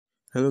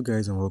Hello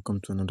guys, and welcome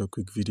to another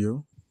quick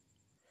video.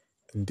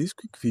 In this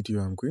quick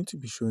video, I'm going to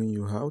be showing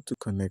you how to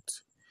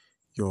connect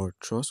your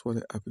Trust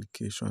Wallet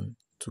application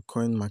to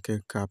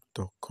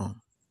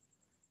CoinMarketCap.com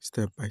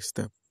step by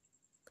step.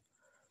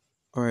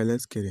 Alright,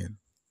 let's get in.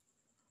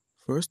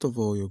 First of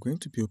all, you're going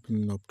to be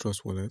opening up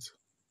Trust Wallet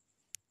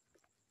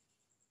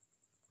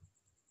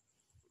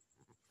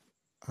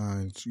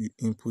and you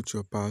input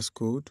your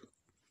passcode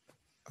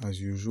as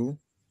usual.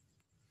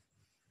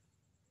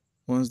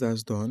 Once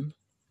that's done,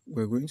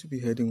 we're going to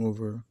be heading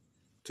over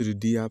to the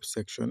D-app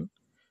section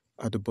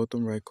at the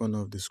bottom right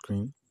corner of the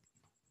screen,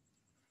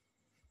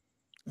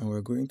 and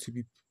we're going to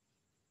be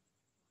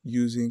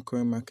using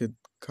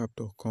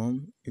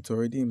CoinMarketCap.com. It's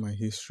already in my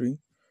history,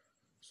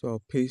 so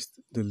I'll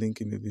paste the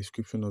link in the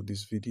description of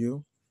this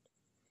video.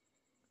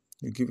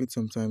 You give it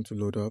some time to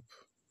load up.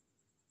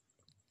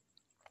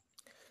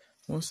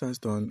 Once that's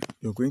done,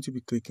 you're going to be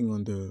clicking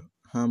on the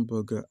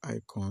hamburger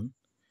icon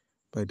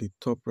by the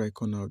top right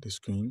corner of the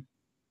screen,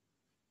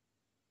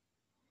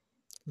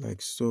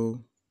 like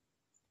so.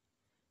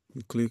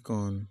 You click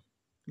on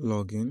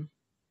login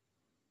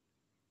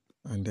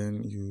and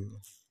then you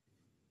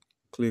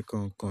click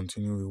on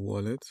continue with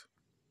wallet.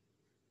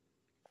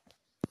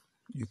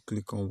 You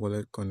click on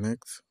wallet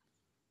connect.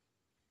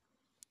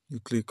 You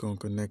click on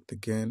connect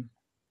again.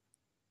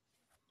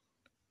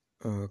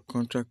 A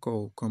contract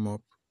call will come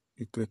up.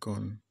 You click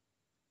on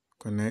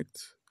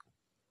connect,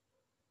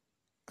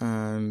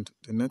 and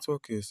the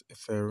network is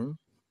Ethereum,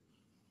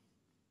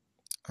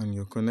 and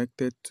you're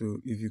connected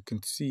to, if you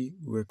can see,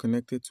 we're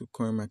connected to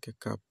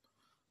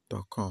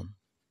CoinMarketCap.com.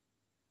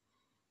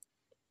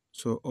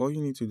 So all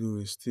you need to do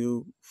is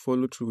still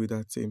follow through with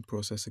that same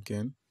process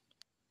again.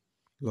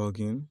 Log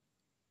in,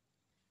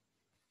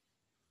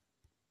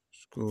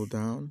 scroll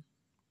down,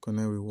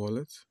 connect with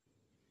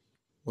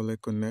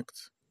wallet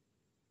connect.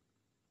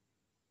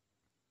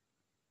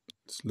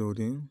 It's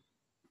loading.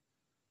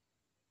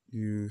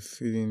 You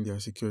fill in their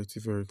security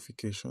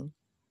verification.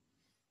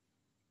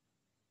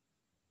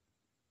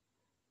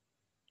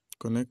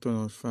 Connect or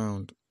not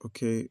found.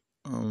 Okay,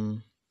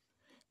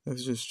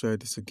 let's just try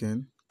this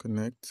again.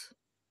 Connect,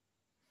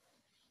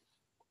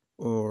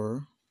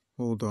 or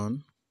hold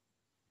on.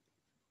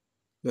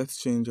 Let's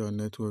change our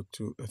network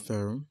to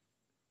Ethereum.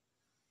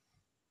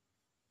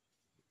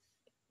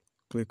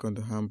 Click on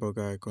the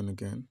hamburger icon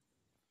again.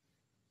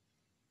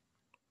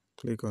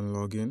 Click on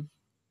login.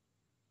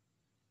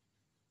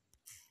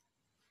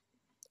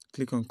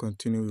 Click on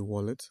continue with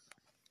wallet.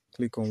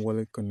 Click on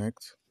wallet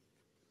connect.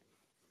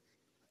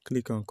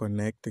 Click on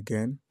connect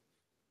again.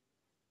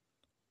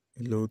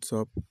 It loads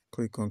up.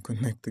 Click on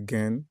connect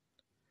again.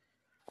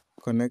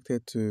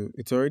 Connected to,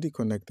 it's already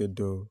connected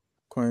though,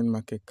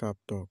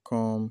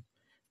 CoinMarketCap.com,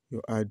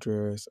 your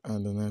address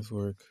and the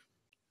network.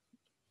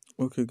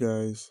 Okay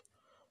guys,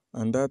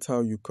 and that's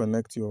how you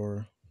connect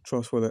your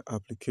Trust Wallet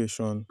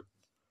application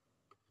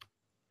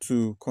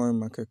to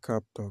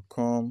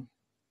CoinMarketCap.com.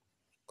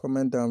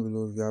 Comment down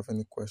below if you have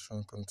any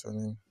questions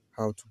concerning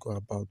how to go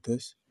about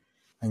this,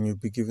 and you'll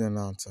be given an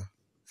answer.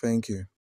 Thank you.